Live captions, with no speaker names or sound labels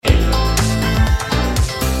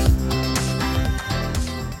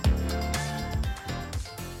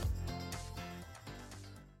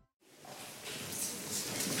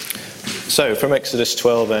So, from Exodus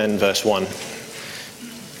 12 and verse 1.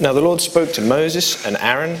 Now the Lord spoke to Moses and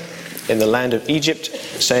Aaron in the land of Egypt,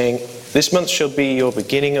 saying, "This month shall be your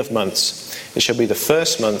beginning of months. It shall be the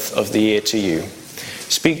first month of the year to you.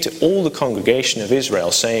 Speak to all the congregation of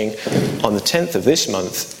Israel, saying, on the 10th of this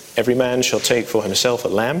month, every man shall take for himself a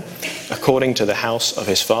lamb, according to the house of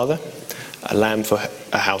his father, a lamb for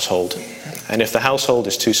a household. And if the household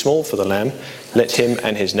is too small for the lamb, let him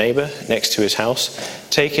and his neighbour next to his house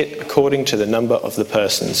take it according to the number of the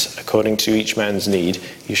persons. According to each man's need,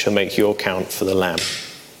 you shall make your count for the lamb.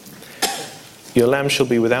 Your lamb shall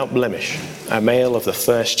be without blemish, a male of the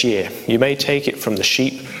first year. You may take it from the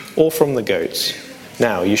sheep or from the goats.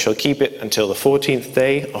 Now you shall keep it until the 14th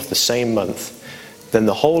day of the same month. Then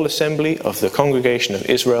the whole assembly of the congregation of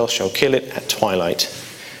Israel shall kill it at twilight.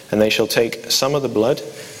 And they shall take some of the blood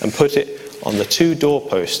and put it on the 2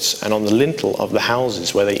 doorposts and on the lintel of the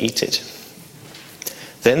houses where they eat it.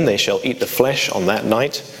 Then they shall eat the flesh on that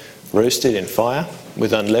night, roasted in fire,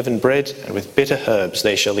 with unleavened bread, and with bitter herbs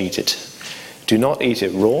they shall eat it. Do not eat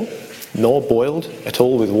it raw, nor boiled at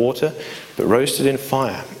all with water, but roasted in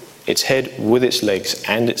fire, its head with its legs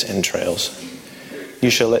and its entrails. You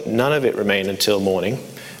shall let none of it remain until morning,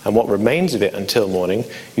 and what remains of it until morning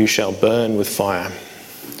you shall burn with fire.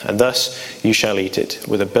 And thus you shall eat it,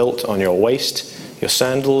 with a belt on your waist, your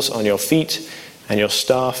sandals on your feet, and your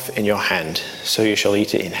staff in your hand. So you shall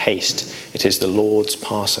eat it in haste. It is the Lord's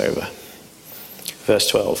Passover. Verse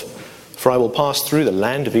 12. For I will pass through the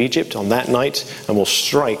land of Egypt on that night, and will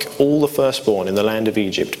strike all the firstborn in the land of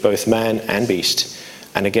Egypt, both man and beast.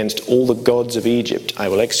 And against all the gods of Egypt I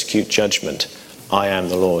will execute judgment. I am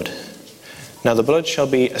the Lord. Now the blood shall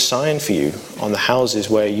be a sign for you on the houses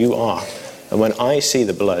where you are. And when I see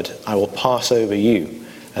the blood, I will pass over you,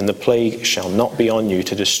 and the plague shall not be on you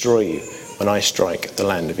to destroy you when I strike the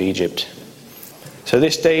land of Egypt. So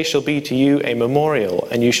this day shall be to you a memorial,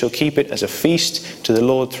 and you shall keep it as a feast to the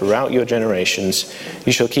Lord throughout your generations.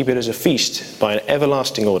 You shall keep it as a feast by an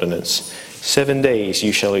everlasting ordinance. 7 days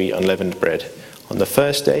you shall eat unleavened bread. On the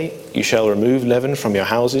first day you shall remove leaven from your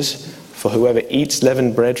houses, for whoever eats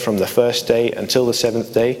leavened bread from the first day until the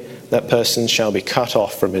 7th day, that person shall be cut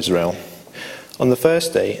off from Israel. On the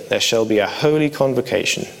first day there shall be a holy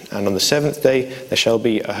convocation, and on the 7th day there shall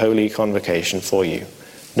be a holy convocation for you.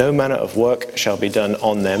 No manner of work shall be done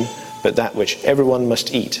on them, but that which everyone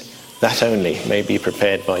must eat, that only may be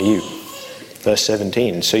prepared by you. Verse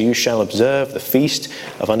 17, so you shall observe the feast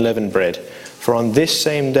of unleavened bread, for on this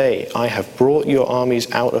same day I have brought your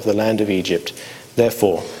armies out of the land of Egypt.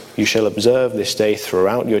 Therefore you shall observe this day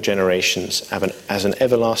throughout your generations as an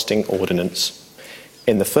everlasting ordinance.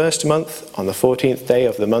 In the first month, on the 14th day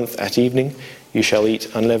of the month at evening, you shall eat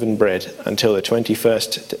unleavened bread until the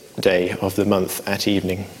 21st day of the month at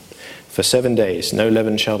evening. For 7 days no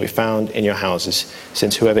leaven shall be found in your houses,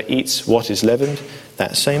 since whoever eats what is leavened,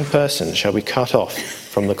 that same person shall be cut off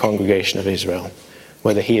from the congregation of Israel,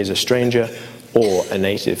 whether he is a stranger or a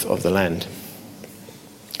native of the land.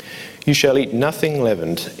 You shall eat nothing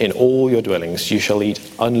leavened in all your dwellings. You shall eat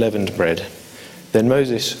unleavened bread. Then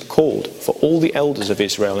Moses called for all the elders of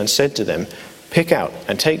Israel and said to them, pick out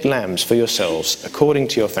and take lambs for yourselves according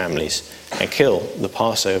to your families, and kill the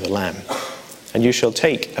Passover lamb. And you shall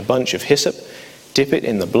take a bunch of hyssop, dip it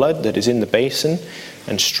in the blood that is in the basin,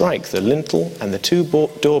 and strike the lintel and the 2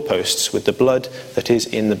 doorposts with the blood that is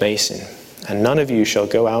in the basin. And none of you shall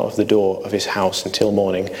go out of the door of his house until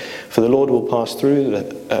morning, for the Lord will pass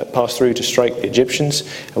through to strike the Egyptians,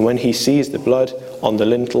 and when he sees the blood on the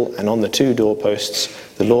lintel and on the 2 doorposts,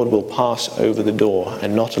 the Lord will pass over the door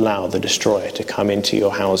and not allow the destroyer to come into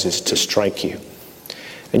your houses to strike you.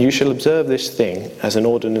 And you shall observe this thing as an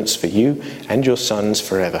ordinance for you and your sons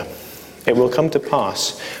forever. It will come to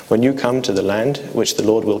pass when you come to the land which the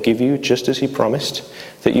Lord will give you, just as he promised,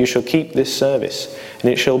 that you shall keep this service.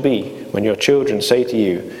 And it shall be, when your children say to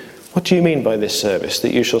you, what do you mean by this service?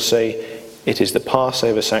 That you shall say, it is the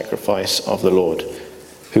Passover sacrifice of the Lord,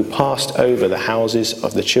 who passed over the houses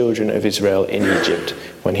of the children of Israel in Egypt,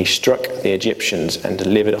 when he struck the Egyptians and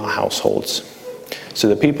delivered our households. So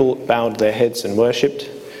the people bowed their heads and worshipped.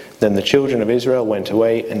 Then the children of Israel went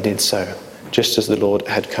away and did so, just as the Lord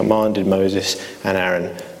had commanded Moses and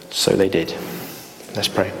Aaron, so they did. Let's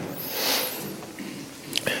pray.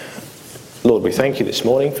 Lord, we thank you this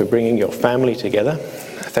morning for bringing your family together.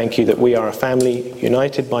 Thank you that we are a family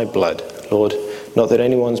united by blood, Lord. Not that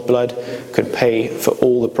anyone's blood could pay for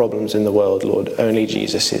all the problems in the world, Lord. Only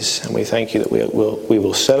Jesus' And we thank you that we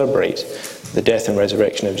will celebrate the death and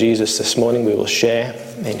resurrection of Jesus this morning. We will share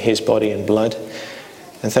in his body and blood.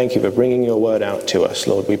 And thank you for bringing your word out to us,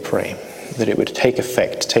 Lord. We pray that it would take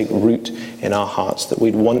effect, take root in our hearts, that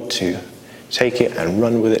we'd want to take it and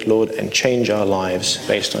run with it, Lord, and change our lives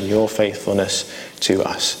based on your faithfulness to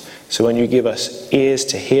us. So when you give us ears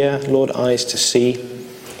to hear, Lord, eyes to see,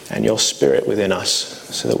 and your Spirit within us,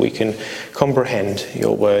 so that we can comprehend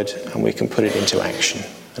your word and we can put it into action.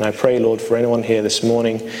 And I pray, Lord, for anyone here this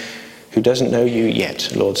morning who doesn't know you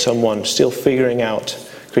yet, Lord, someone still figuring out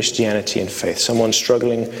Christianity and faith, someone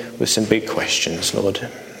struggling with some big questions, Lord,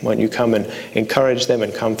 won't you come and encourage them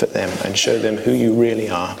and comfort them and show them who you really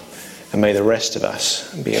are. And may the rest of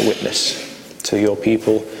us be a witness to your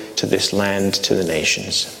people, to this land, to the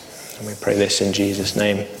nations. And we pray this in Jesus'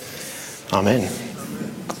 name. Amen.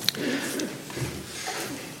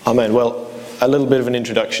 Amen. Well, a little bit of an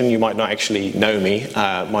introduction. You might not actually know me.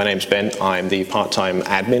 My name's Ben. I'm the part-time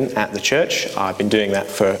admin at the church. I've been doing that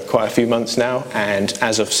for quite a few months now, and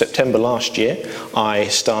as of September last year, I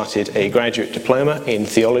started a graduate diploma in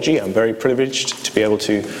theology. I'm very privileged to be able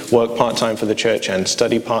to work part-time for the church and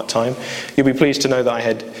study part-time. You'll be pleased to know that I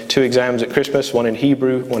had 2 exams at Christmas, one in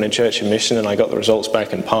Hebrew, one in Church and Mission, and I got the results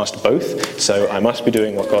back and passed both, so I must be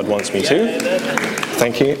doing what God wants me to.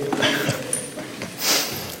 Thank you.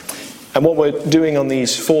 And what we're doing on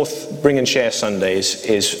these 4th Bring and Share Sundays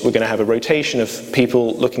is we're going to have a rotation of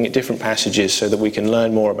people looking at different passages so that we can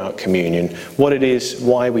learn more about communion, what it is,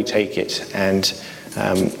 why we take it, and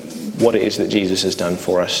what it is that Jesus has done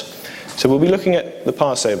for us. So we'll be looking at the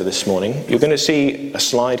Passover this morning. You're going to see a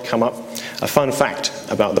slide come up, a fun fact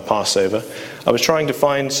about the Passover. I was trying to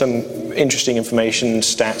find some interesting information,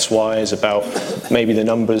 stats-wise, about maybe the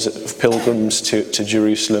numbers of pilgrims to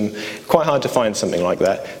Jerusalem. Quite hard to find something like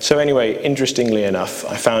that. So anyway, interestingly enough,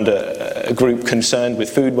 I found a group concerned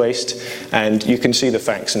with food waste, and you can see the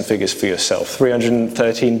facts and figures for yourself.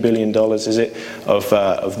 $313 billion, is it,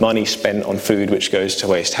 of money spent on food which goes to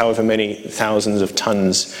waste. However many thousands of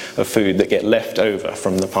tons of food that get left over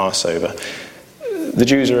from the Passover. The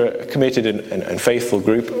Jews are a committed and faithful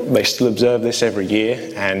group. They still observe this every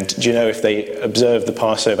year. And do you know, if they observe the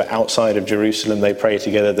Passover outside of Jerusalem, they pray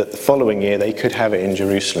together that the following year they could have it in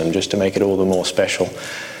Jerusalem, just to make it all the more special.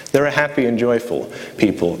 They're a happy and joyful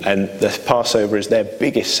people, and the Passover is their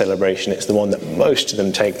biggest celebration. It's the one that most of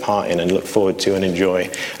them take part in and look forward to and enjoy.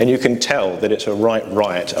 And you can tell that it's a right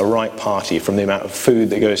riot, a right party, from the amount of food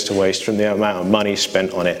that goes to waste, from the amount of money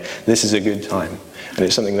spent on it. This is a good time, and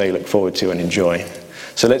it's something they look forward to and enjoy.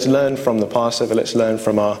 So let's learn from the Passover. Let's learn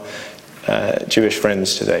from our Jewish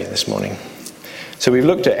friends today, this morning. So we've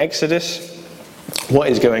looked at Exodus. What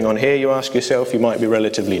is going on here, you ask yourself? You might be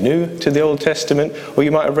relatively new to the Old Testament, or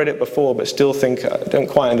you might have read it before but still think, I don't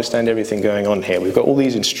quite understand everything going on here. We've got all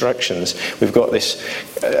these instructions. We've got this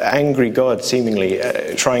angry God seemingly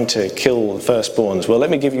trying to kill the firstborns. Well, let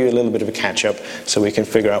me give you a little bit of a catch-up so we can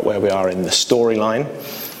figure out where we are in the storyline.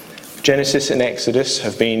 Genesis and Exodus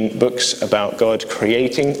have been books about God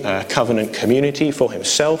creating a covenant community for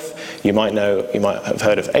himself. You might have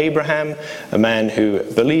heard of Abraham, a man who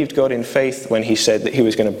believed God in faith when he said that he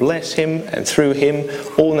was going to bless him, and through him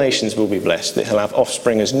all nations will be blessed, that he'll have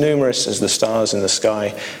offspring as numerous as the stars in the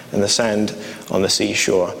sky and the sand on the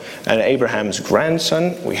seashore. And Abraham's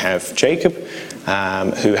grandson, we have Jacob,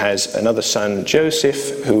 who has another son,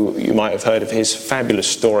 Joseph, who you might have heard of his fabulous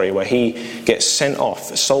story where he gets sent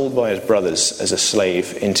off, sold by his brothers as a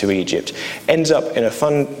slave into Egypt. Ends up, in a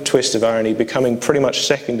fun twist of irony, becoming pretty much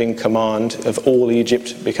second in command of all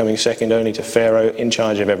Egypt, becoming second only to Pharaoh, in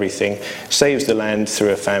charge of everything, saves the land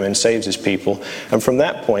through a famine, saves his people. And from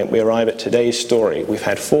that point, we arrive at today's story. We've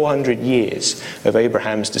had 400 years of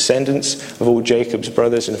Abraham's descendants, of all Jacob's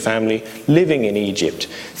brothers and family, living in Egypt.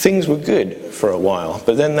 Things were good for a while,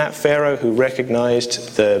 but then that Pharaoh who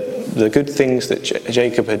recognized the good things that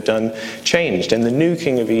Jacob had done changed, and the new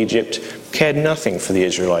king of Egypt cared nothing for the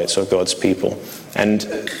Israelites or God's people, and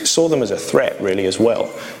saw them as a threat really as well.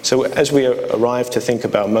 So as we arrive to think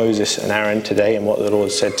about Moses and Aaron today and what the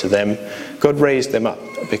Lord said to them, God raised them up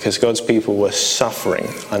because God's people were suffering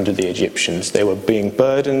under the Egyptians. They were being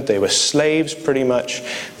burdened, they were slaves pretty much.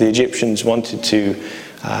 The Egyptians wanted to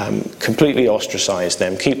completely ostracize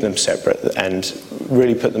them, keep them separate, and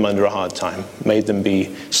really put them under a hard time, made them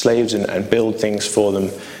be slaves and build things for them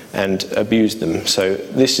and abused them. So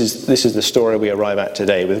this is the story we arrive at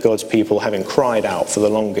today, with God's people having cried out for the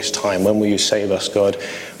longest time, when will you save us, God?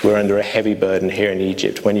 We're under a heavy burden here in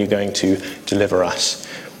Egypt. When are you going to deliver us?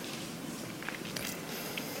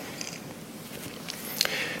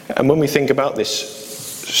 And when we think about this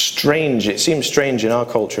it seems strange in our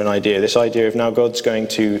culture and idea, this idea of now God's going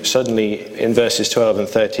to suddenly, in verses 12 and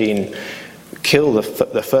 13, kill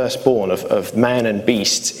the firstborn of man and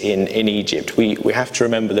beast in Egypt. We have to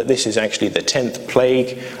remember that this is actually the 10th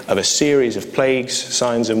plague of a series of plagues,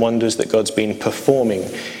 signs and wonders that God's been performing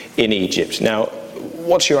in Egypt. Now,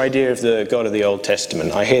 what's your idea of the God of the Old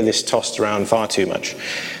Testament? I hear this tossed around far too much.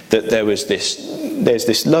 That there's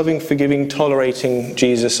this loving, forgiving, tolerating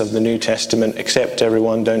Jesus of the New Testament, accept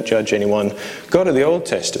everyone, don't judge anyone. God of the Old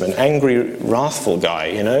Testament, angry, wrathful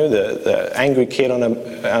guy, the angry kid on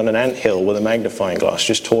an anthill with a magnifying glass,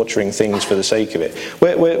 just torturing things for the sake of it.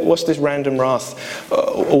 What's this random wrath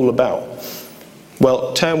all about?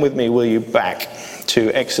 Well, turn with me, will you, back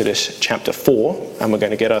to Exodus chapter 4, and we're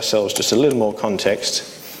going to get ourselves just a little more context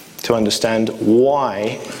to understand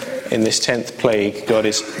why in this 10th plague God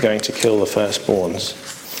is going to kill the firstborns.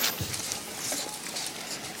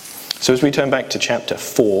 So as we turn back to chapter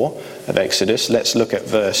 4 of Exodus, let's look at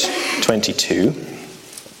verse 22.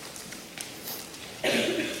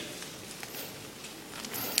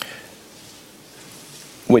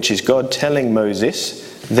 Which is God telling Moses,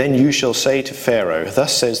 "Then you shall say to Pharaoh,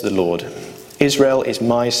 thus says the Lord, Israel is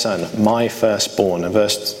my son, my firstborn." And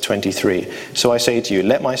verse 23, "So I say to you,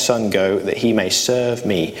 let my son go, that he may serve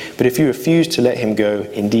me. But if you refuse to let him go,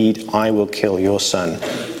 indeed I will kill your son,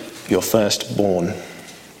 your firstborn."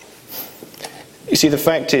 You see, the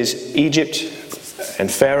fact is, Egypt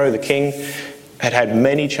and Pharaoh, the king, had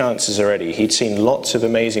many chances already. He'd seen lots of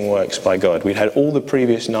amazing works by God. We'd had all the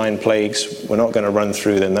previous 9 plagues. We're not going to run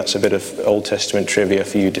through them. That's a bit of Old Testament trivia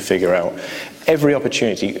for you to figure out. Every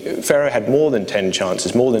opportunity. Pharaoh had more than 10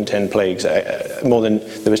 chances, more than 10 plagues. There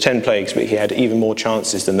was 10 plagues, but he had even more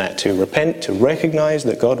chances than that to repent, to recognize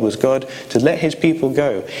that God was God, to let his people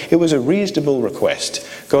go. It was a reasonable request.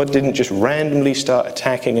 God didn't just randomly start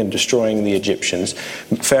attacking and destroying the Egyptians.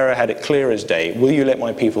 Pharaoh had it clear as day. Will you let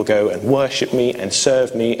my people go and worship me and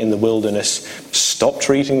serve me in the wilderness? Stop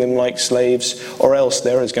treating them like slaves, or else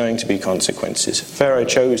there is going to be consequences. Pharaoh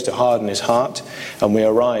chose to harden his heart, and we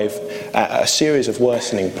arrive at a series of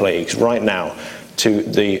worsening plagues right now to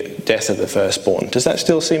the death of the firstborn. Does that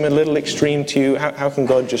still seem a little extreme to you? How can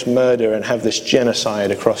God just murder and have this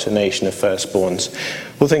genocide across a nation of firstborns?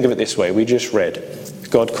 Well, think of it this way. We just read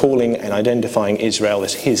God calling and identifying Israel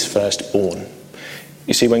as his firstborn.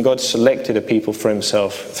 You see, when God selected a people for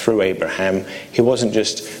himself through Abraham, he wasn't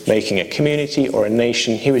just making a community or a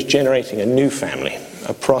nation. He was generating a new family,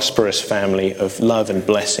 a prosperous family of love and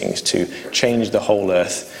blessings to change the whole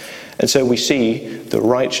earth. And so we see the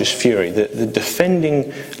righteous fury, the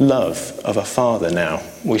defending love of a father now.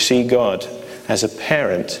 We see God as a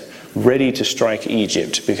parent ready to strike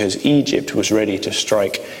Egypt because Egypt was ready to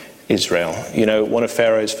strike Israel. One of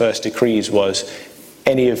Pharaoh's first decrees was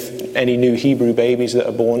any new Hebrew babies that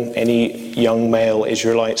are born, any young male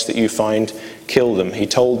Israelites that you find, kill them. He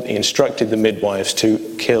instructed the midwives to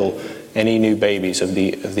kill any new babies of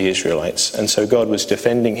the Israelites. And so God was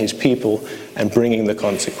defending his people and bringing the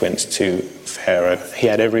consequence to Pharaoh. He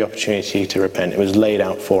had every opportunity to repent. It was laid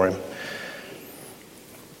out for him.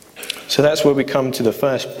 So that's where we come to the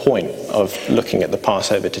first point of looking at the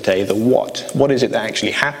Passover today, the what. What is it that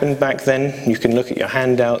actually happened back then? You can look at your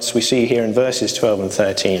handouts. We see here in verses 12 and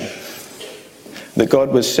 13 that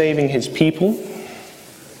God was saving his people.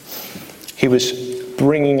 He was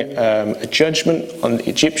bringing a judgment on the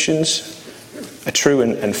Egyptians, a true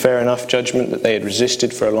and fair enough judgment that they had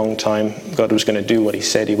resisted for a long time. God was going to do what he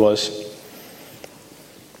said he was.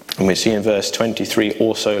 And we see in verse 23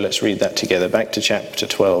 also, let's read that together, back to chapter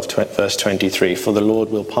 12, verse 23. "For the Lord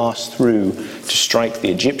will pass through to strike the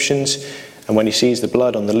Egyptians, and when he sees the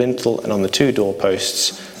blood on the lintel and on the 2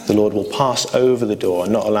 doorposts, the Lord will pass over the door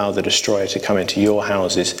and not allow the destroyer to come into your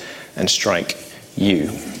houses and strike you."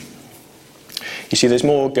 You see, there's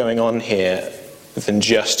more going on here than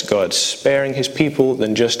just God sparing his people,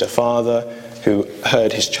 than just a father who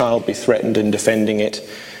heard his child be threatened and defending it.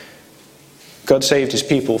 God saved his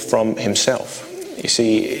people from himself. You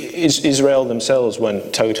see, Israel themselves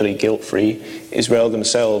weren't totally guilt-free. Israel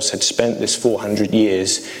themselves had spent this 400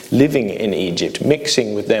 years living in Egypt,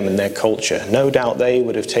 mixing with them and their culture. No doubt they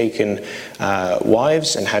would have taken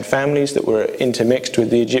wives and had families that were intermixed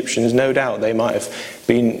with the Egyptians. No doubt they might have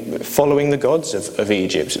been following the gods of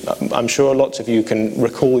Egypt. I'm sure lots of you can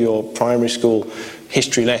recall your primary school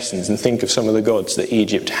history lessons and think of some of the gods that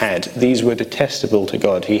Egypt had. These were detestable to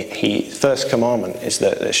God. First commandment is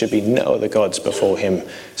that there should be no other gods before him.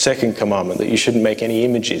 Second commandment, that you shouldn't make any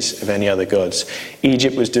images of any other gods.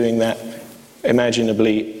 Egypt was doing that.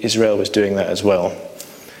 Imaginably, Israel was doing that as well.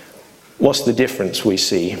 What's the difference we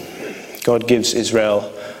see? God gives Israel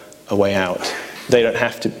a way out. They don't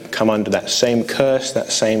have to come under that same curse,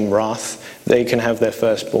 that same wrath. They can have their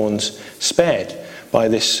firstborns spared by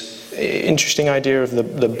this Interesting idea of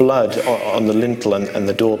the blood on the lintel and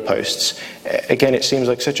the doorposts. Again, it seems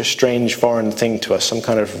like such a strange foreign thing to us, some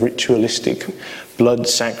kind of ritualistic blood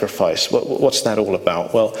sacrifice. What's that all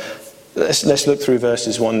about? Well, let's look through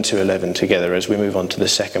verses 1 to 11 together as we move on to the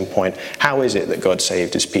second point. How is it that God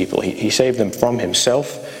saved his people? He saved them from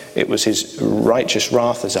himself. It was his righteous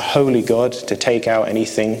wrath as a holy God to take out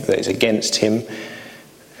anything that is against him.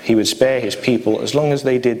 He would spare his people as long as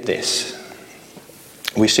they did this.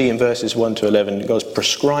 We see in verses 1 to 11, God's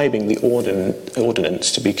prescribing the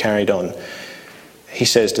ordinance to be carried on. He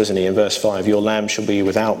says, doesn't he, in verse 5, your lamb shall be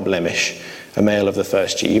without blemish, a male of the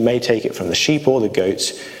first year. You may take it from the sheep or the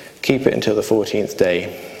goats, keep it until the 14th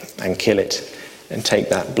day, and kill it, and take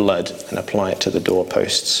that blood and apply it to the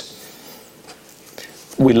doorposts.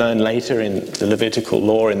 We learn later in the Levitical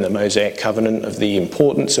law, in the Mosaic covenant, of the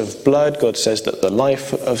importance of blood. God says that the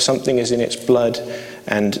life of something is in its blood.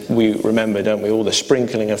 And we remember, don't we, all the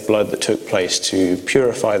sprinkling of blood that took place to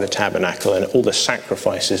purify the tabernacle and all the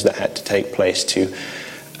sacrifices that had to take place to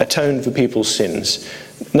atone for people's sins.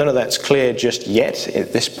 None of that's clear just yet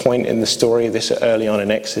at this point in the story, this early on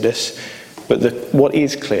in Exodus. But what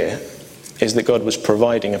is clear is that God was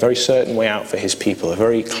providing a very certain way out for his people, a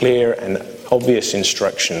very clear and obvious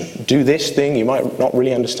instruction. Do this thing. You might not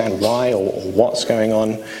really understand why or what's going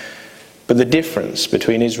on. But the difference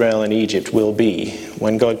between Israel and Egypt will be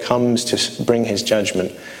when God comes to bring his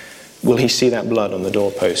judgment, will he see that blood on the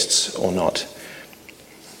doorposts or not?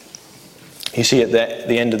 You see, at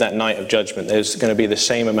the end of that night of judgment, there's going to be the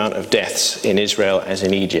same amount of deaths in Israel as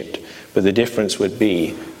in Egypt. But the difference would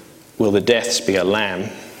be, will the deaths be a lamb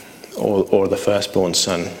or the firstborn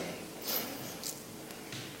son?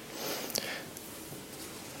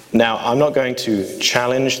 Now, I'm not going to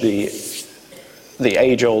challenge the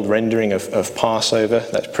age-old rendering of Passover.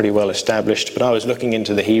 That's pretty well established. But I was looking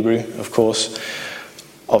into the Hebrew, of course,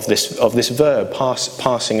 of this verb,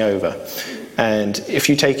 passing over. And if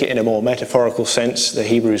you take it in a more metaphorical sense, the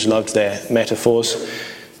Hebrews loved their metaphors,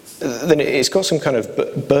 then it's got some kind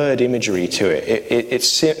of bird imagery to it. It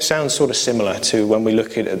sounds sort of similar to when we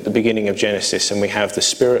look at the beginning of Genesis and we have the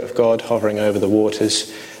Spirit of God hovering over the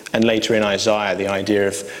waters, and later in Isaiah the idea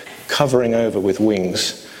of covering over with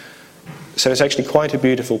wings. So it's actually quite a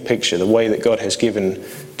beautiful picture, the way that God has given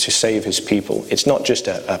to save his people. It's not just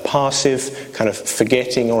a passive kind of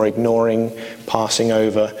forgetting or ignoring, passing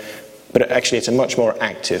over, but actually it's a much more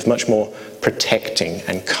active, much more protecting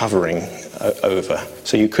and covering over.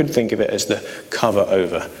 So you could think of it as the cover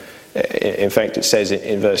over. In fact, it says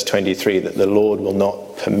in verse 23 that the Lord will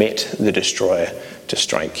not permit the destroyer to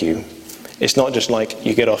strike you. It's not just like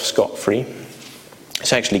you get off scot-free.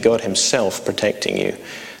 It's actually God himself protecting you.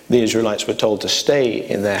 The Israelites were told to stay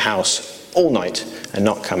in their house all night and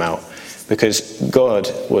not come out, because God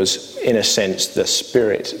was, in a sense, the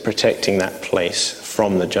Spirit protecting that place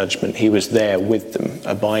from the judgment. He was there with them,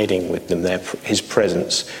 abiding with them. His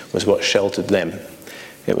presence was what sheltered them.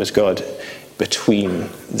 It was God between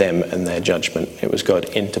them and their judgment. It was God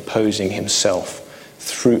interposing himself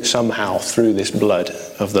somehow through this blood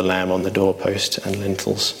of the lamb on the doorpost and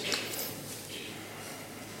lintels.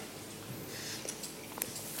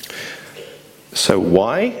 So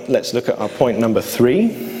why? Let's look at our point number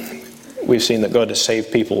 3. We've seen that God has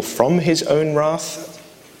saved people from his own wrath.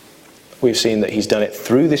 We've seen that he's done it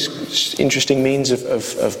through this interesting means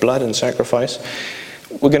of blood and sacrifice.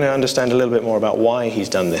 We're going to understand a little bit more about why he's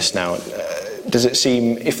done this now. Does it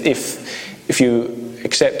seem, if you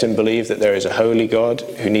accept and believe that there is a holy God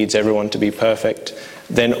who needs everyone to be perfect,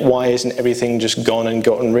 then why isn't everything just gone and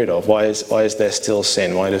gotten rid of? Why is there still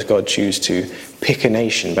sin? Why does God choose to pick a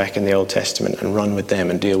nation back in the Old Testament and run with them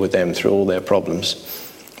and deal with them through all their problems?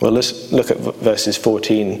 Well, let's look at verses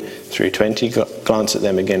 14 through 20. Glance at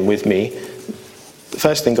them again with me. The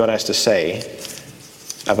first thing God has to say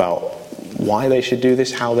about why they should do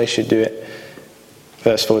this, how they should do it.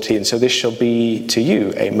 Verse 14, so this shall be to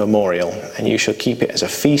you a memorial, and you shall keep it as a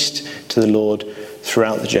feast to the Lord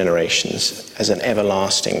throughout the generations, as an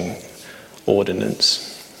everlasting ordinance.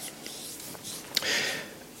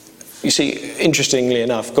 You see, interestingly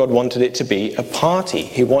enough, God wanted it to be a party.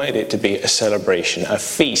 He wanted it to be a celebration, a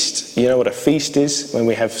feast. You know what a feast is? When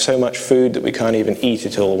we have so much food that we can't even eat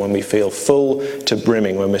it all, when we feel full to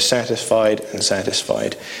brimming, when we're satisfied and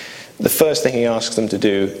satisfied. The first thing he asks them to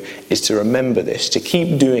do is to remember this, to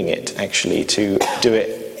keep doing it, actually, to do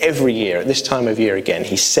it every year. At this time of year again,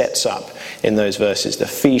 he sets up in those verses the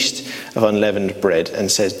Feast of Unleavened Bread and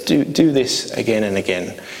says, do this again and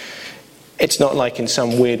again. It's not like in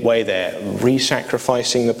some weird way they're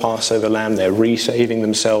re-sacrificing the Passover lamb, they're re-saving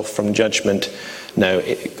themselves from judgment. No,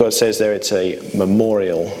 God says there it's a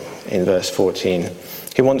memorial in verse 14.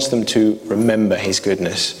 He wants them to remember his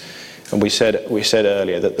goodness. And we said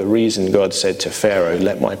earlier that the reason God said to Pharaoh,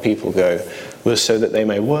 "Let my people go," was so that they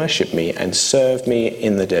may worship me and serve me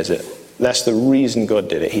in the desert. That's the reason God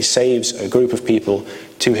did it. He saves a group of people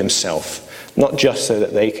to himself, not just so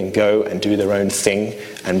that they can go and do their own thing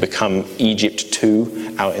and become Egypt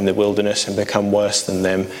too out in the wilderness and become worse than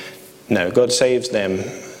them. No, God saves them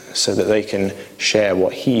so that they can share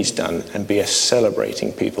what he's done and be a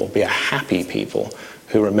celebrating people, be a happy people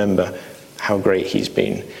who remember how great he's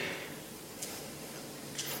been.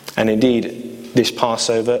 And indeed, this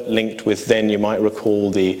Passover, linked with then, you might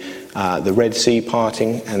recall, the Red Sea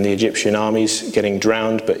parting and the Egyptian armies getting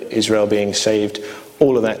drowned, but Israel being saved,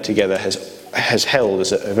 all of that together has held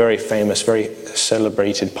as a very famous, very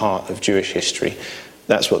celebrated part of Jewish history.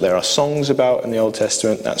 That's what there are songs about in the Old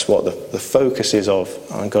Testament. That's what the focus is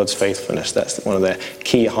on God's faithfulness. That's one of their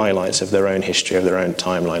key highlights of their own history, of their own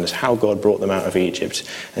timeline, is how God brought them out of Egypt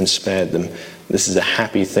and spared them. This is a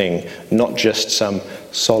happy thing, not just some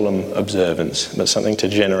solemn observance, but something to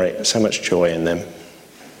generate so much joy in them.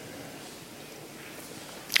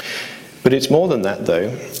 But it's more than that,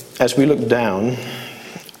 though. As we look down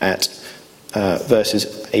at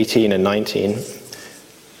verses 18 and 19,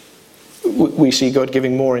 we see God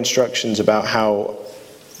giving more instructions about how,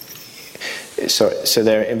 so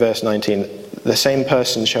there in verse 19, the same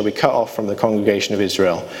person shall be cut off from the congregation of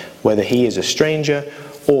Israel, whether he is a stranger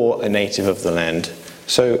or a native of the land.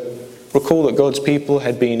 So recall that God's people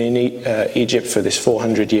had been in Egypt for this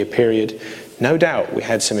 400-year period. No doubt we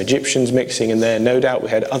had some Egyptians mixing in there. No doubt we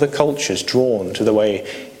had other cultures drawn to the way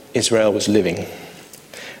Israel was living.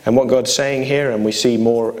 And what God's saying here, and we see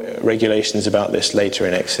more regulations about this later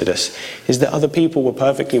in Exodus, is that other people were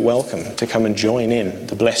perfectly welcome to come and join in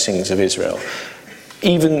the blessings of Israel.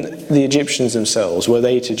 Even the Egyptians themselves, were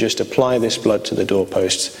they to just apply this blood to the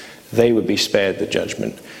doorposts, they would be spared the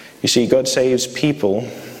judgment. You see, God saves people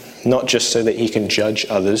not just so that he can judge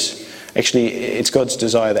others. Actually, it's God's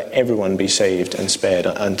desire that everyone be saved and spared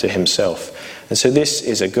unto himself. And so this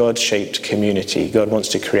is a God-shaped community. God wants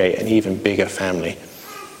to create an even bigger family.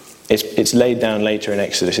 It's laid down later in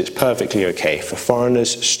Exodus. It's perfectly okay for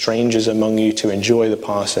foreigners, strangers among you, to enjoy the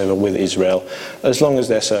Passover with Israel, as long as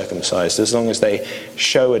they're circumcised, as long as they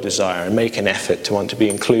show a desire and make an effort to want to be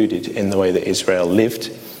included in the way that Israel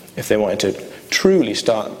lived. If they wanted to truly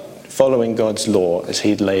start following God's law as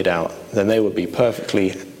he'd laid out, then they would be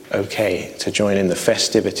perfectly okay to join in the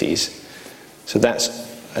festivities. So that's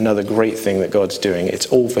another great thing that God's doing. It's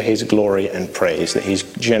all for his glory and praise, that he's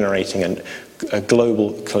generating a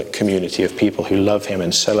global community of people who love him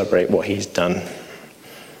and celebrate what he's done.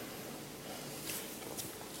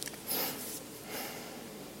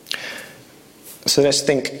 So let's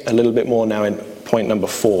think a little bit more now in point number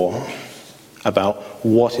 4 about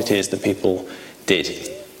what it is that people did.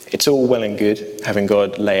 It's all well and good having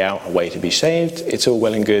God lay out a way to be saved. It's all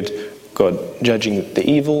well and good God judging the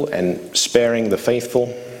evil and sparing the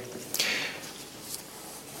faithful.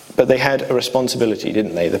 But they had a responsibility,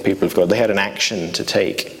 didn't they, the people of God? They had an action to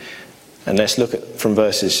take. And let's look at from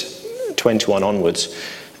verses 21 onwards.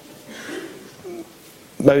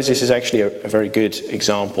 Moses is actually a very good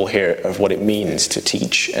example here of what it means to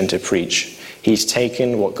teach and to preach. He's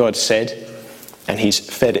taken what God said and he's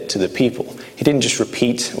fed it to the people. He didn't just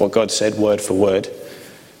repeat what God said word for word,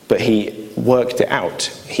 but he worked it out.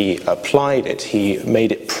 He applied it. He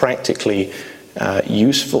made it practically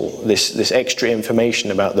useful. This extra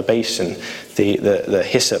information about the basin, the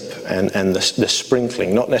hyssop and the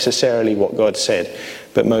sprinkling, not necessarily what God said,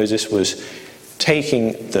 but Moses was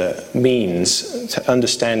taking the means to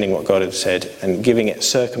understanding what God had said and giving it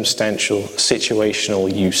circumstantial,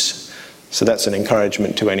 situational use. So that's an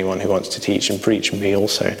encouragement to anyone who wants to teach and preach, and me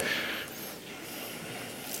also.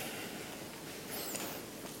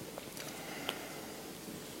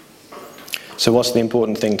 So what's the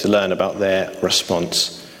important thing to learn about their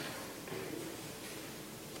response?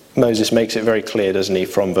 Moses makes it very clear, doesn't he,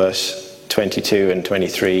 from verse 22 and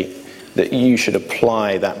 23, that you should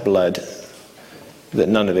apply that blood, that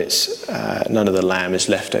none of the lamb is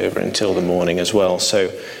left over until the morning as well. So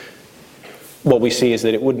what we see is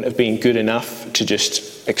that it wouldn't have been good enough to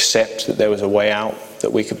just accept that there was a way out,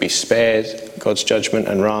 that we could be spared God's judgment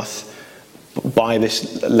and wrath by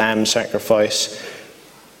this lamb sacrifice.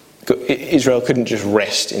 Israel couldn't just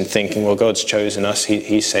rest in thinking, well, God's chosen us,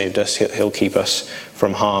 he saved us, he'll keep us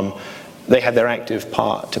from harm. They had their active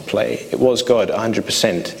part to play. It was God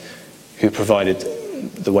 100% who provided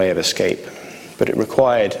the way of escape. But it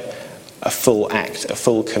required a full act, a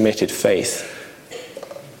full committed faith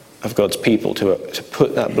of God's people to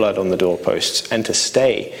put that blood on the doorposts and to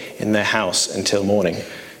stay in their house until morning.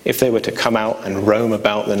 If they were to come out and roam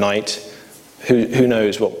about the night, who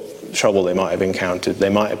knows what trouble they might have encountered. They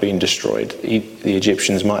might have been destroyed. The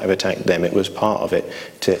Egyptians might have attacked them. It was part of it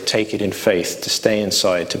to take it in faith, to stay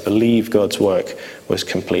inside, to believe God's work was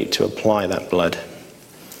complete, to apply that blood.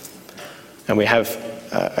 And we have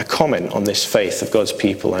a comment on this faith of God's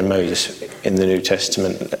people and Moses in the New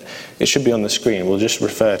Testament. It should be on the screen. We'll just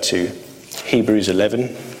refer to Hebrews 11,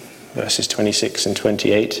 verses 26 and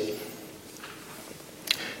 28.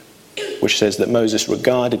 Which says that Moses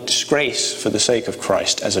regarded disgrace for the sake of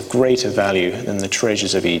Christ as of greater value than the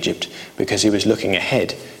treasures of Egypt, because he was looking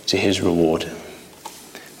ahead to his reward.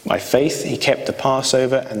 By faith he kept the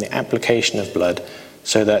Passover and the application of blood,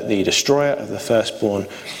 so that the destroyer of the firstborn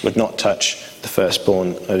would not touch the firstborn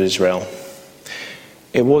of Israel.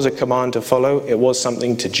 It was a command to follow. It was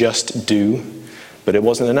something to just do, but it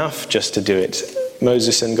wasn't enough just to do it.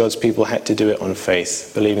 Moses and God's people had to do it on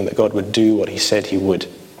faith, believing that God would do what he said he would.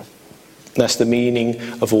 That's the meaning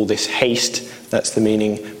of all this haste. That's the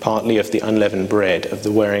meaning partly of the unleavened bread, of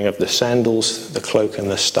the wearing of the sandals, the cloak and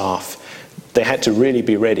the staff. They had to really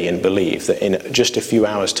be ready and believe that in just a few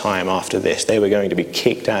hours' time after this, they were going to be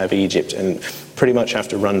kicked out of Egypt and pretty much have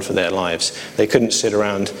to run for their lives. They couldn't sit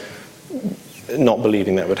around not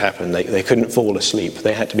believing that would happen. They couldn't fall asleep.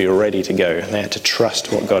 They had to be ready to go. They had to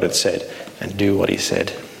trust what God had said and do what he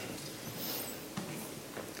said.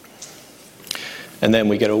 And then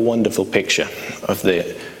we get a wonderful picture of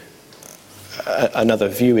another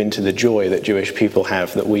view into the joy that Jewish people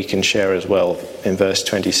have that we can share as well in verse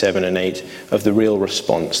 27 and 8 of the real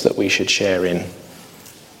response that we should share in.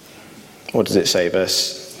 What does it say?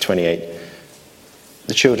 Verse 28.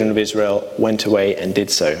 The children of Israel went away and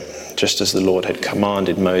did so, just as the Lord had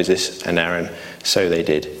commanded Moses and Aaron, so they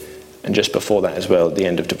did. And just before that as well, at the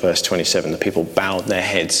end of verse 27, the people bowed their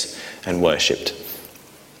heads and worshipped.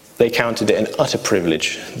 They counted it an utter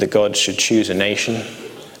privilege that God should choose a nation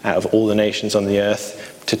out of all the nations on the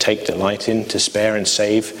earth to take delight in, to spare and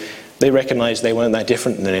save. They recognized they weren't that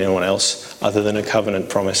different than anyone else, other than a covenant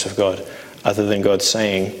promise of God, other than God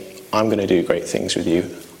saying, I'm going to do great things with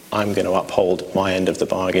you. I'm going to uphold my end of the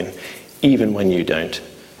bargain, even when you don't.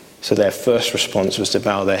 So their first response was to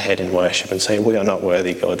bow their head in worship and say, we are not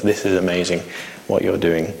worthy, God. This is amazing what you're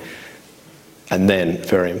doing. And then,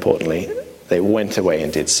 very importantly, they went away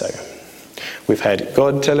and did so. We've had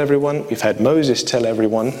God tell everyone, we've had Moses tell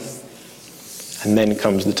everyone, and then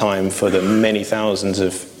comes the time for the many thousands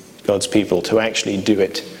of God's people to actually do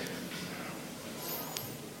it.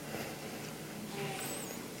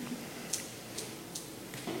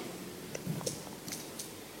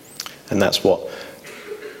 And that's what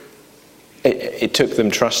it took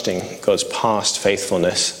them trusting God's past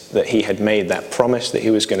faithfulness, that he had made that promise that he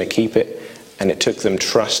was going to keep it. And it took them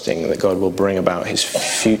trusting that God will bring about his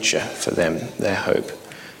future for them, their hope.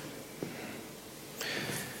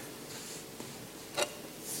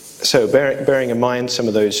 So bearing in mind some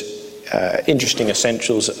of those interesting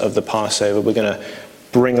essentials of the Passover, we're going to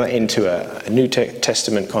bring that into a New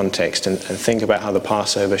Testament context and think about how the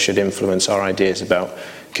Passover should influence our ideas about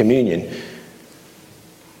communion.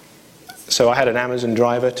 So I had an Amazon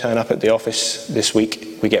driver turn up at the office this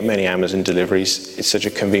week. We get many Amazon deliveries. It's such a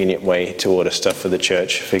convenient way to order stuff for the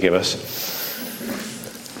church. Forgive us.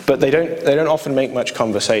 But they don't often make much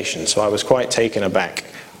conversation. So I was quite taken aback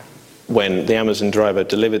when the Amazon driver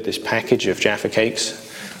delivered this package of Jaffa cakes.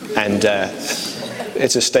 And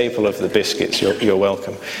it's a staple of the biscuits. You're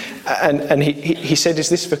welcome. And he said, "Is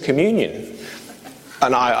this for communion?"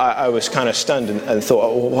 And I was kind of stunned and thought,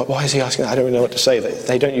 oh, why is he asking? I don't really know what to say.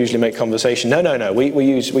 They don't usually make conversation. No. We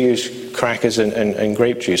use crackers and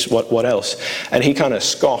grape juice. What else? And he kind of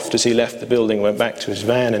scoffed as he left the building, went back to his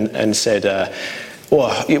van and said,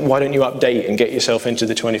 why don't you update and get yourself into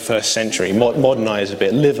the 21st century? Modernize a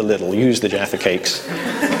bit, live a little, use the Jaffa cakes.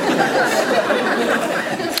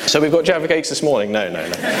 So we've got Jaffa cakes this morning. No.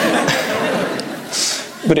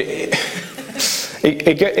 But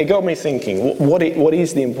it got me thinking, what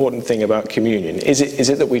is the important thing about communion? Is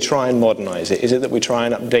it that we try and modernize it? Is it that we try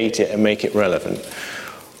and update it and make it relevant?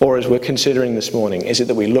 Or as we're considering this morning, is it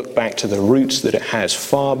that we look back to the roots that it has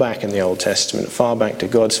far back in the Old Testament, far back to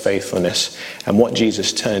God's faithfulness and what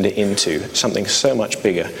Jesus turned it into, something so much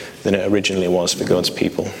bigger than it originally was for God's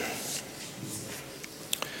people?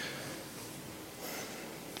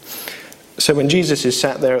 So when Jesus is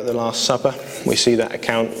sat there at the Last Supper, we see that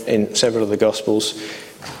account in several of the Gospels.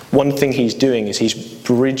 One thing he's doing is he's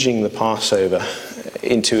bridging the Passover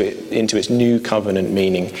into its new covenant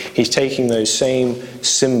meaning. He's taking those same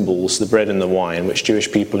symbols, the bread and the wine, which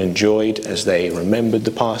Jewish people enjoyed as they remembered the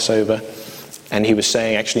Passover, and he was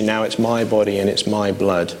saying, actually, now it's my body and it's my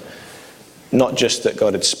blood. Not just that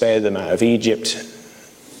God had spared them out of Egypt,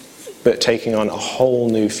 but taking on a whole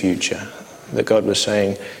new future. That God was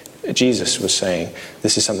saying, Jesus was saying,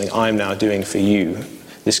 this is something I'm now doing for you.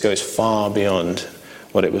 This goes far beyond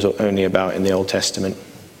what it was only about in the Old Testament.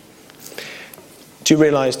 Do you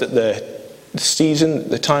realize that the season,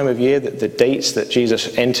 the time of year, that the dates that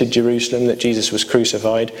Jesus entered Jerusalem, that Jesus was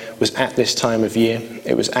crucified, was at this time of year?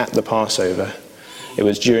 It was at the Passover. It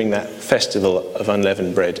was during that festival of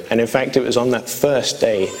unleavened bread. And in fact, it was on that first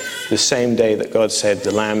day, the same day that God said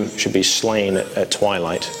the lamb should be slain at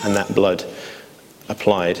twilight and that blood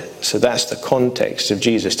applied. So that's the context of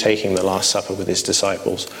Jesus taking the Last Supper with his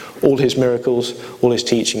disciples. All his miracles, all his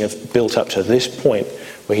teaching have built up to this point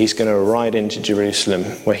where he's going to ride into Jerusalem,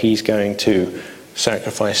 where he's going to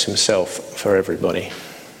sacrifice himself for everybody.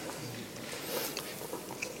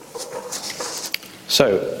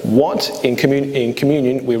 So, what in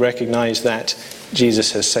communion we recognize that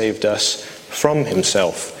Jesus has saved us from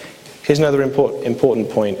himself. Here's another important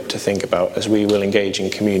point to think about as we will engage in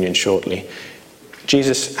communion shortly.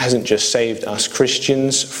 Jesus hasn't just saved us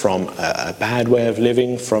Christians from a bad way of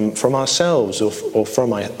living, from ourselves or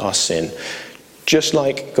from our sin. Just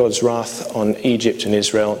like God's wrath on Egypt and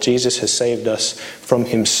Israel, Jesus has saved us from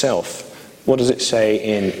himself. What does it say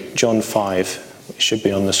in John 5? It should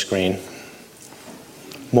be on the screen.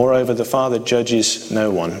 Moreover, the Father judges no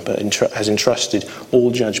one, but has entrusted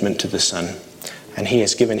all judgment to the Son. And he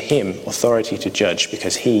has given him authority to judge,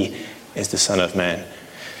 because he is the Son of Man.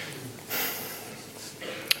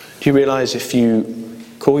 Do you realize if you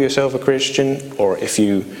call yourself a Christian, or if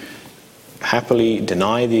you happily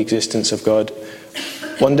deny the existence of God,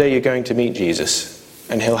 one day you're going to meet Jesus,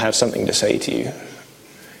 and he'll have something to say to you.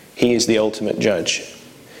 He is the ultimate judge.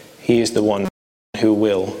 He is the one who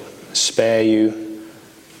will spare you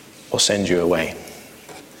or send you away.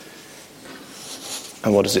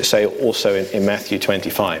 And what does it say also in Matthew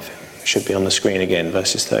 25? It should be on the screen again,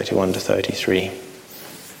 verses 31 to 33.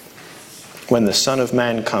 When the Son of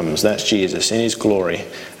Man comes, that's Jesus, in his glory,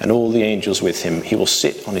 and all the angels with him, he will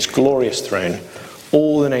sit on his glorious throne.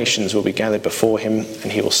 All the nations will be gathered before him,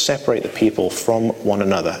 and he will separate the people from one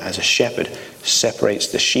another, as a shepherd separates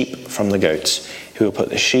the sheep from the goats. He will put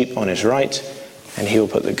the sheep on his right, and he will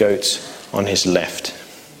put the goats on his left.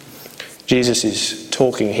 Jesus is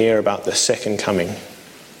talking here about the second coming.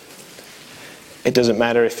 It doesn't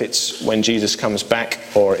matter if it's when Jesus comes back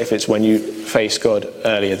or if it's when you face God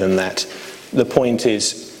earlier than that. The point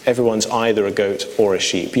is, everyone's either a goat or a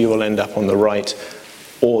sheep. You will end up on the right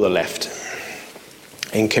or the left.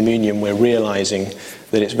 In communion, we're realizing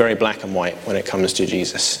that it's very black and white when it comes to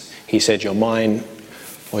Jesus. He said, you're mine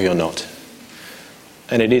or you're not.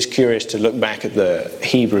 And it is curious to look back at the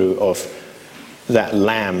Hebrew of that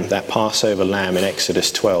lamb, that Passover lamb in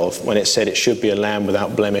Exodus 12, when it said it should be a lamb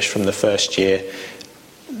without blemish from the first year.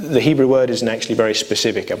 The Hebrew word isn't actually very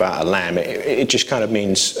specific about a lamb. It just kind of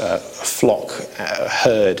means a flock, a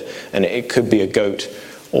herd, and it could be a goat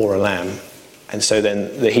or a lamb. And so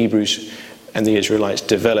then the Hebrews and the Israelites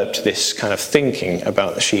developed this kind of thinking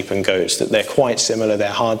about the sheep and goats, that they're quite similar, they're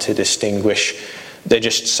hard to distinguish. They're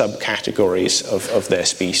just subcategories of their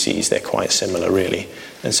species. They're quite similar, really.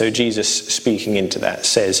 And so Jesus, speaking into that,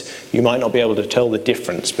 says, you might not be able to tell the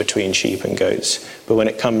difference between sheep and goats, but when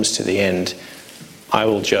it comes to the end, I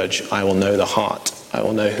will judge, I will know the heart, I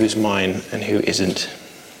will know who's mine and who isn't.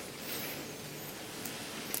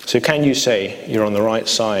 So can you say you're on the right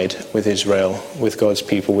side with Israel, with God's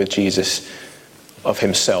people, with Jesus, of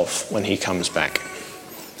himself when he comes back?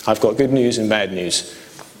 I've got good news and bad news.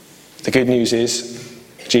 The good news is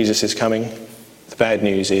Jesus is coming. The bad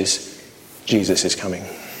news is Jesus is coming.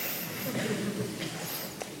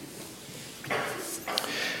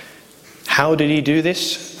 How did he do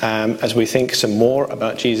this? As we think some more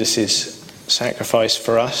about Jesus' sacrifice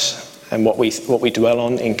for us and what we dwell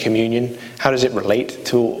on in communion, how does it relate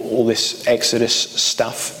to all this Exodus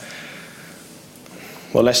stuff?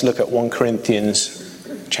 Well, let's look at 1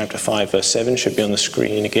 Corinthians chapter 5, verse 7. Should be on the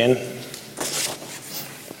screen again.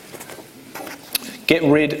 Get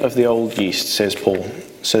rid of the old yeast, says Paul,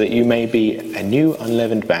 so that you may be a new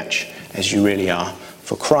unleavened batch, as you really are.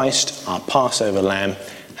 For Christ, our Passover lamb,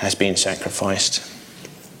 has been sacrificed.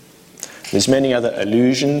 There's many other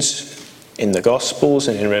allusions in the Gospels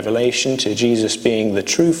and in Revelation to Jesus being the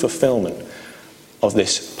true fulfillment of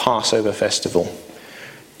this Passover festival.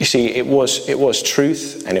 You see, it was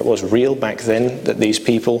truth and it was real back then that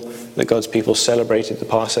God's people celebrated the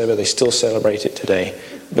Passover. They still celebrate it today.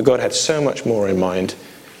 But God had so much more in mind.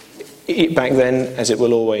 Back then, as it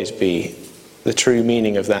will always be, the true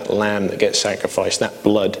meaning of that lamb that gets sacrificed, that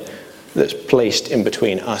blood that's placed in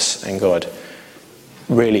between us and God.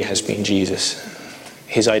 really has been Jesus.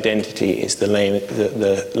 His identity is the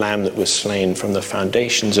lamb that was slain from the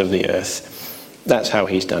foundations of the earth. That's how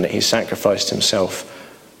he's done it. He's sacrificed himself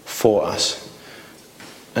for us.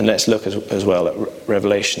 And let's look as well at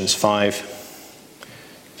Revelations 5,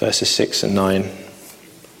 verses 6 and 9.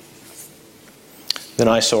 Then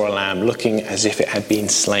I saw a lamb looking as if it had been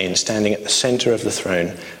slain, standing at the center of the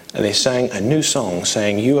throne. And they sang a new song,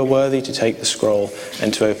 saying, "You are worthy to take the scroll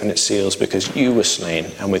and to open its seals, because you were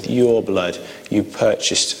slain, and with your blood you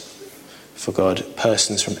purchased for God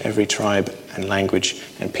persons from every tribe and language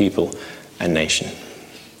and people and nation."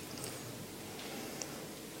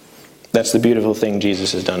 That's the beautiful thing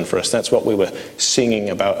Jesus has done for us. That's what we were singing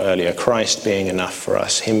about earlier. Christ being enough for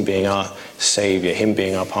us, him being our Saviour, him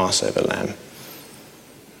being our Passover lamb.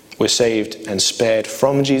 We're saved and spared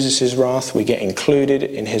from Jesus' wrath. We get included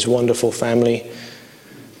in his wonderful family.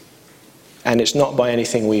 And it's not by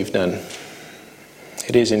anything we've done.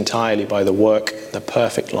 It is entirely by the work, the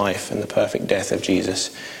perfect life, and the perfect death of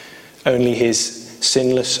Jesus. Only his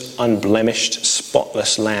sinless, unblemished,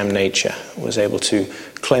 spotless lamb nature was able to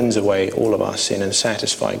cleanse away all of our sin and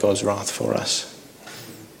satisfy God's wrath for us.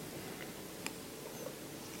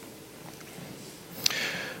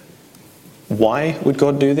 Why would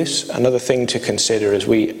God do this? Another thing to consider as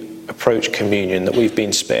we approach communion, that we've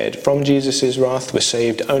been spared from Jesus' wrath. We're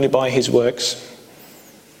saved only by his works.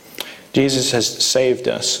 Jesus has saved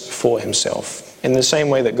us for himself. In the same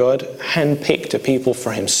way that God handpicked a people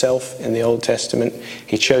for himself in the Old Testament,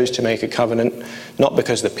 he chose to make a covenant, not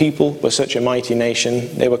because the people were such a mighty nation.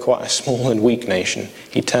 They were quite a small and weak nation.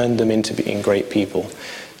 He turned them into being great people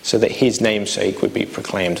so that his namesake would be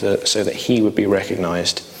proclaimed, so that he would be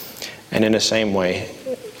recognized. And in the same way,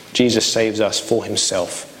 Jesus saves us for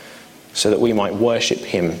himself so that we might worship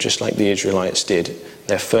him just like the Israelites did,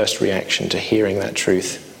 their first reaction to hearing that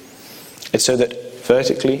truth. It's so that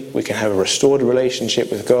vertically we can have a restored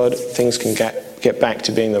relationship with God. Things can get back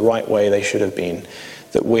to being the right way they should have been.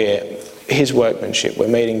 That we're his workmanship. We're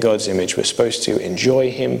made in God's image. We're supposed to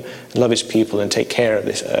enjoy him, love his people, and take care of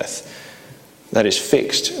this earth. That is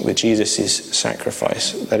fixed with Jesus'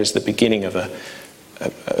 sacrifice. That is the beginning of a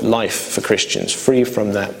life for Christians, free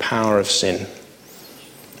from that power of sin.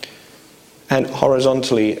 And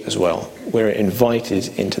horizontally as well, we're invited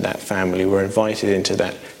into that family, we're invited into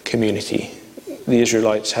that community. The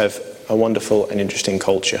Israelites have a wonderful and interesting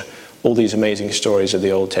culture. All these amazing stories of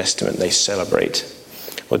the Old Testament they celebrate.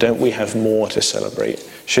 Well, don't we have more to celebrate?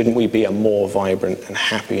 Shouldn't we be a more vibrant and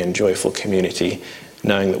happy and joyful community,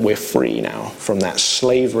 knowing that we're free now from that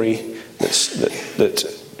slavery that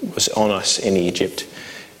was on us in Egypt?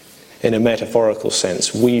 In a metaphorical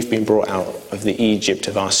sense, we've been brought out of the Egypt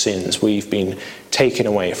of our sins. We've been taken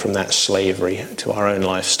away from that slavery to our own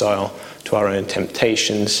lifestyle, to our own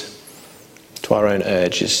temptations, to our own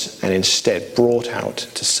urges, and instead brought out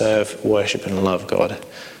to serve, worship, and love God.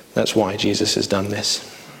 That's why Jesus has done this.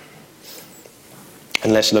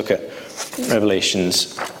 And let's look at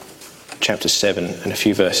Revelations chapter 7 and a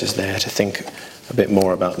few verses there to think a bit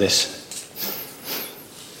more about this.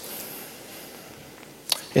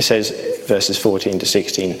 It says, verses 14 to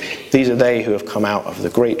 16, "These are they who have come out of the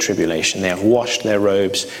great tribulation. They have washed their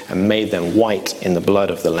robes and made them white in the blood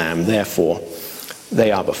of the Lamb. Therefore, they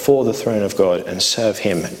are before the throne of God and serve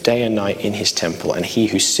him day and night in his temple, and he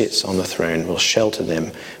who sits on the throne will shelter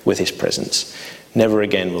them with his presence. Never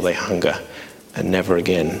again will they hunger, and never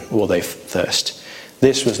again will they thirst."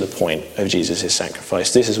 This was the point of Jesus'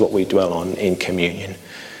 sacrifice. This is what we dwell on in communion.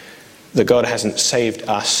 That God hasn't saved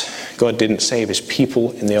us. God didn't save his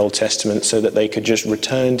people in the Old Testament so that they could just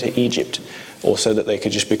return to Egypt, or so that they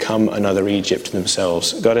could just become another Egypt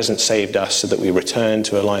themselves. God hasn't saved us so that we return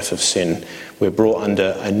to a life of sin. We're brought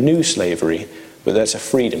under a new slavery, but that's a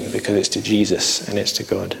freedom because it's to Jesus and it's to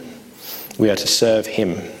God. We are to serve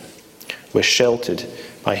him. We're sheltered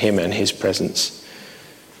by him and his presence.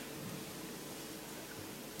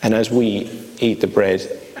 And as we eat the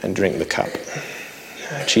bread and drink the cup,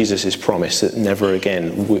 Jesus is promised that never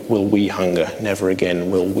again will we hunger, never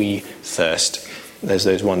again will we thirst. There's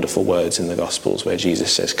those wonderful words in the Gospels where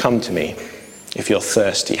Jesus says, "Come to me. If you're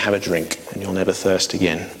thirsty, have a drink, and you'll never thirst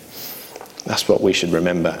again." That's what we should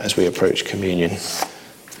remember as we approach communion.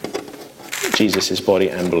 Jesus' body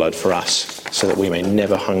and blood for us, so that we may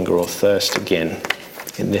never hunger or thirst again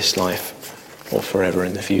in this life or forever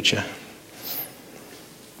in the future.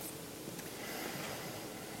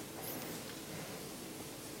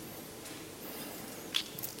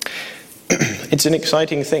 It's an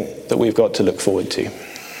exciting thing that we've got to look forward to.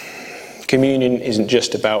 Communion isn't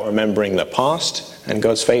just about remembering the past and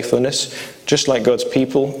God's faithfulness. Just like God's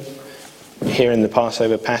people here in the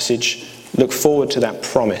Passover passage Look forward to that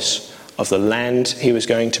promise of the land he was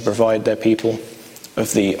going to provide their people,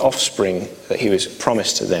 of the offspring that he was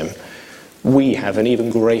promised to them. We have an even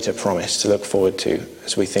greater promise to look forward to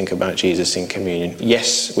as we think about Jesus in communion.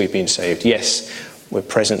 Yes, we've been saved. Yes, we're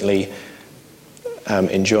presently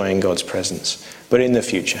enjoying God's presence. But in the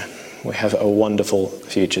future, we have a wonderful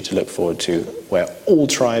future to look forward to, where all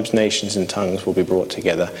tribes, nations and tongues will be brought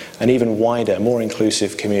together. An even wider, more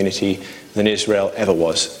inclusive community than Israel ever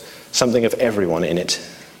was. Something of everyone in it.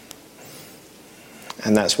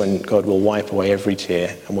 And that's when God will wipe away every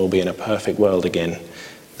tear and we'll be in a perfect world again.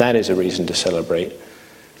 That is a reason to celebrate.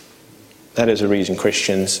 That is a reason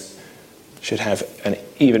Christians should have an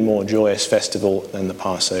even more joyous festival than the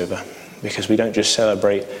Passover. Because we don't just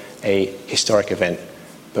celebrate a historic event,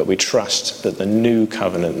 but we trust that the new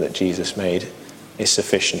covenant that Jesus made is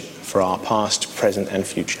sufficient for our past, present and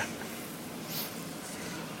future.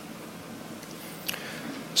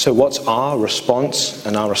 So what's our response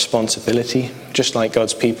and our responsibility? Just like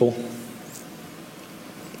God's people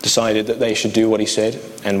decided that they should do what he said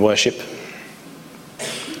and worship.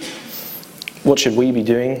 What should we be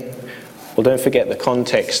doing? Well, don't forget the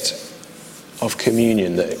context of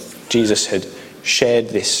communion, that Jesus had shared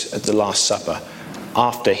this at the Last Supper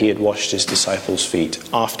after he had washed his disciples' feet,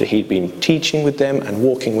 after he'd been teaching with them and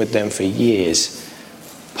walking with them for years.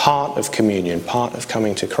 Part of communion, part of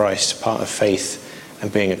coming to Christ, part of faith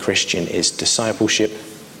and being a Christian is discipleship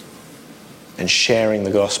and sharing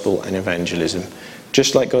the gospel and evangelism.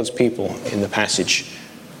 Just like God's people in the passage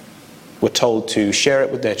were told to share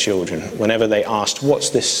it with their children whenever they asked,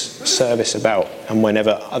 what's this service about? And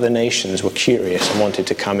whenever other nations were curious and wanted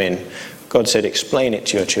to come in, God said, explain it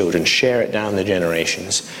to your children, share it down the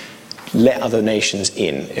generations. Let other nations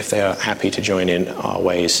in if they are happy to join in our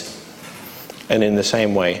ways. And in the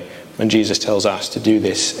same way, when Jesus tells us to do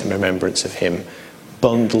this in remembrance of him,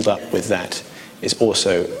 bundled up with that is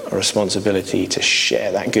also a responsibility to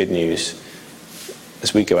share that good news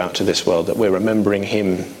as we go out to this world, that we're remembering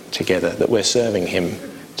him together, that we're serving him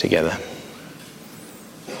together.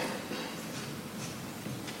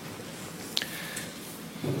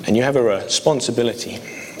 And you have a responsibility.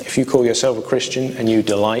 If you call yourself a Christian and you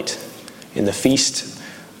delight in the feast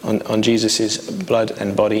on Jesus' blood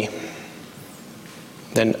and body,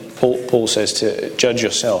 then Paul says to judge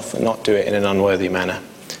yourself and not do it in an unworthy manner.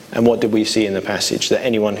 And what did we see in the passage? That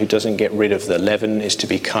anyone who doesn't get rid of the leaven is to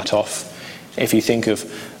be cut off. If you think of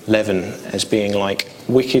leaven as being like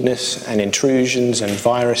wickedness and intrusions and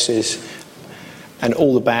viruses and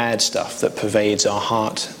all the bad stuff that pervades our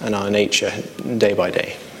heart and our nature day by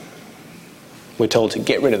day, we're told to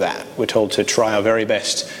get rid of that. We're told to try our very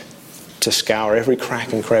best to scour every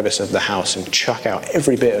crack and crevice of the house and chuck out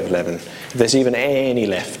every bit of leaven. If there's even any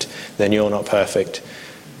left, then you're not perfect.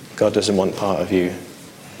 God doesn't want part of you.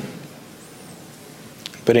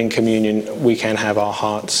 But in communion, we can have our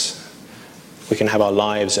hearts, we can have our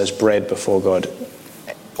lives as bread before God,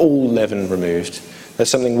 all leaven removed.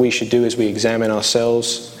 That's something we should do as we examine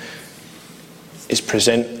ourselves, is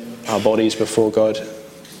present our bodies before God,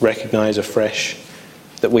 recognize afresh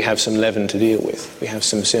that we have some leaven to deal with. We have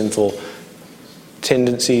some sinful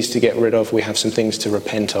tendencies to get rid of. We have some things to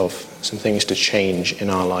repent of, some things to change in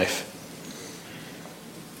our life.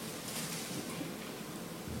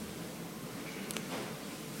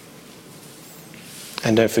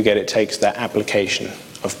 And don't forget, it takes that application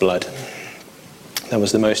of blood. That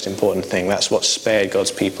was the most important thing. That's what spared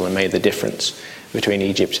God's people and made the difference between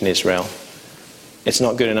Egypt and Israel. It's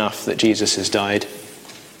not good enough that Jesus has died.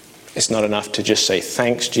 It's not enough to just say,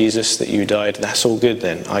 thanks, Jesus, that you died. That's all good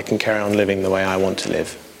then. I can carry on living the way I want to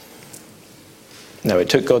live. No, it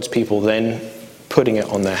took God's people then putting it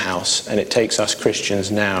on their house. And it takes us Christians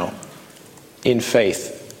now, in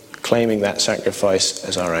faith, claiming that sacrifice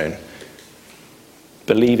as our own.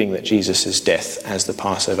 Believing that Jesus' death as the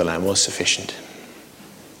Passover lamb was sufficient.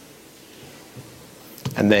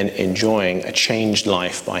 And then enjoying a changed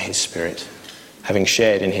life by his Spirit, having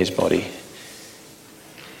shared in his body.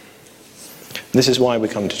 This is why we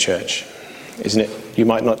come to church, isn't it? You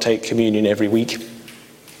might not take communion every week,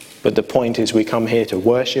 but the point is we come here to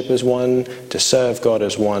worship as one, to serve God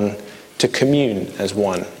as one, to commune as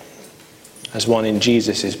one in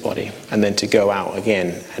Jesus' body, and then to go out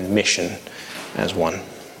again and mission as one.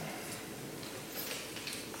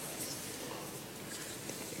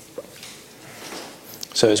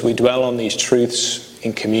 So as we dwell on these truths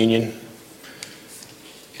in communion,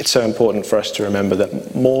 it's so important for us to remember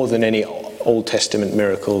that more than any Old Testament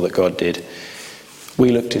miracle that God did,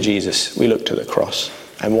 we look to Jesus, we look to the cross,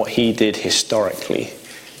 and what he did historically,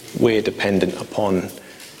 we're dependent upon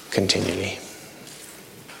continually.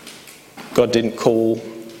 God didn't call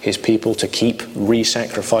his people to keep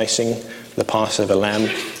re-sacrificing the Passover lamb.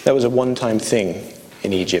 That was a one-time thing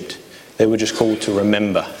in Egypt. They were just called to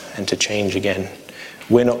remember and to change again.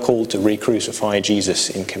 We're not called to re-crucify Jesus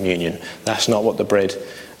in communion. That's not what the bread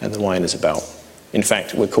and the wine is about. In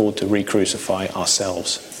fact, we're called to re-crucify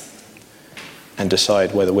ourselves and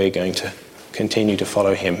decide whether we're going to continue to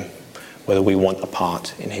follow him, whether we want a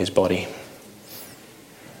part in his body.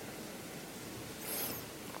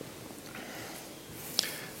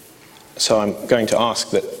 So I'm going to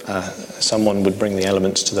ask that someone would bring the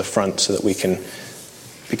elements to the front so that we can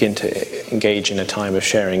begin to engage in a time of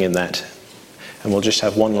sharing in that. And we'll just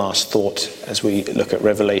have one last thought as we look at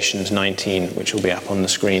Revelations 19, which will be up on the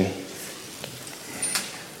screen,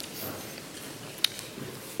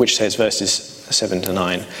 which says verses 7 to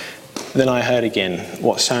 9. Then I heard again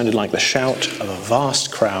what sounded like the shout of a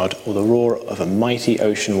vast crowd, or the roar of a mighty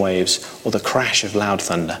ocean waves, or the crash of loud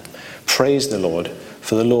thunder. Praise the Lord,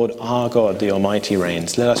 for the Lord our God, the Almighty,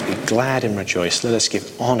 reigns. Let us be glad and rejoice. Let us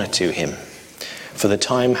give honor to him. For the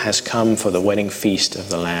time has come for the wedding feast of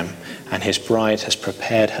the Lamb, and his bride has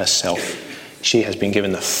prepared herself. She has been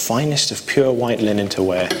given the finest of pure white linen to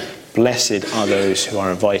wear. Blessed are those who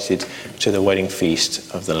are invited to the wedding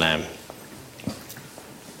feast of the Lamb.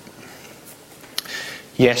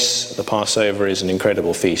 Yes, the Passover is an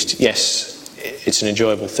incredible feast. Yes, it's an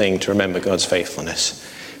enjoyable thing to remember God's faithfulness.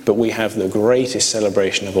 But we have the greatest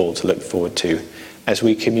celebration of all to look forward to. As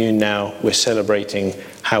we commune now, we're celebrating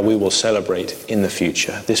how we will celebrate in the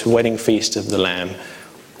future. This wedding feast of the Lamb,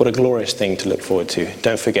 what a glorious thing to look forward to.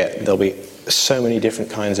 Don't forget, there'll be so many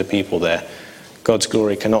different kinds of people there. God's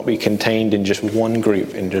glory cannot be contained in just one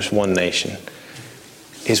group, in just one nation.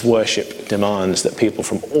 His worship demands that people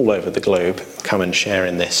from all over the globe come and share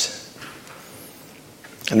in this.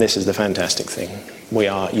 And this is the fantastic thing. We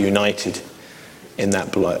are united in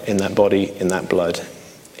that blood, in that body, in that blood,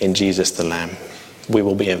 in Jesus the Lamb. We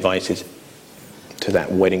will be invited to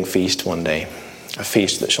that wedding feast one day, a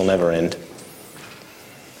feast that shall never end.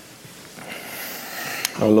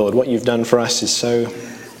 Oh Lord, what you've done for us is so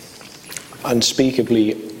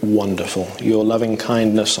unspeakably wonderful. Your loving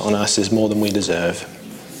kindness on us is more than we deserve.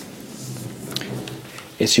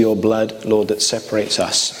 It's your blood, Lord, that separates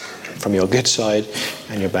us from your good side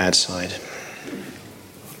and your bad side.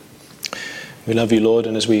 We love you, Lord,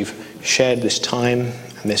 and as we've shared this time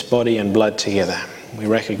and this body and blood together, we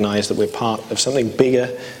recognize that we're part of something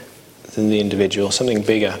bigger than the individual, something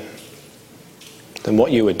bigger than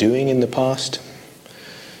what you were doing in the past,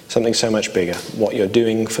 something so much bigger, what you're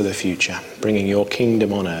doing for the future, bringing your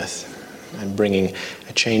kingdom on earth and bringing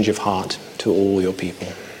a change of heart to all your people.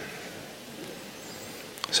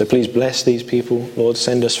 So please bless these people, Lord.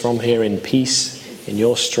 Send us from here in peace, in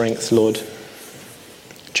your strength, Lord.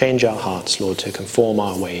 Change our hearts, Lord, to conform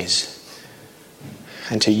our ways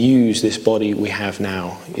and to use this body we have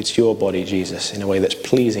now. It's your body, Jesus, in a way that's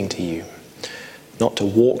pleasing to you. Not to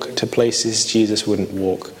walk to places Jesus wouldn't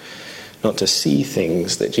walk. Not to see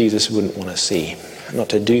things that Jesus wouldn't want to see. Not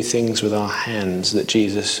to do things with our hands that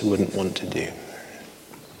Jesus wouldn't want to do.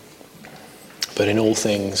 But in all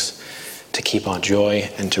things, to keep our joy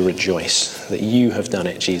and to rejoice that you have done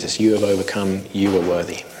it, Jesus. You have overcome. You are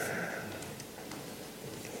worthy.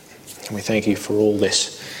 And we thank you for all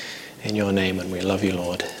this in your name, and we love you,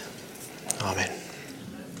 Lord. Amen.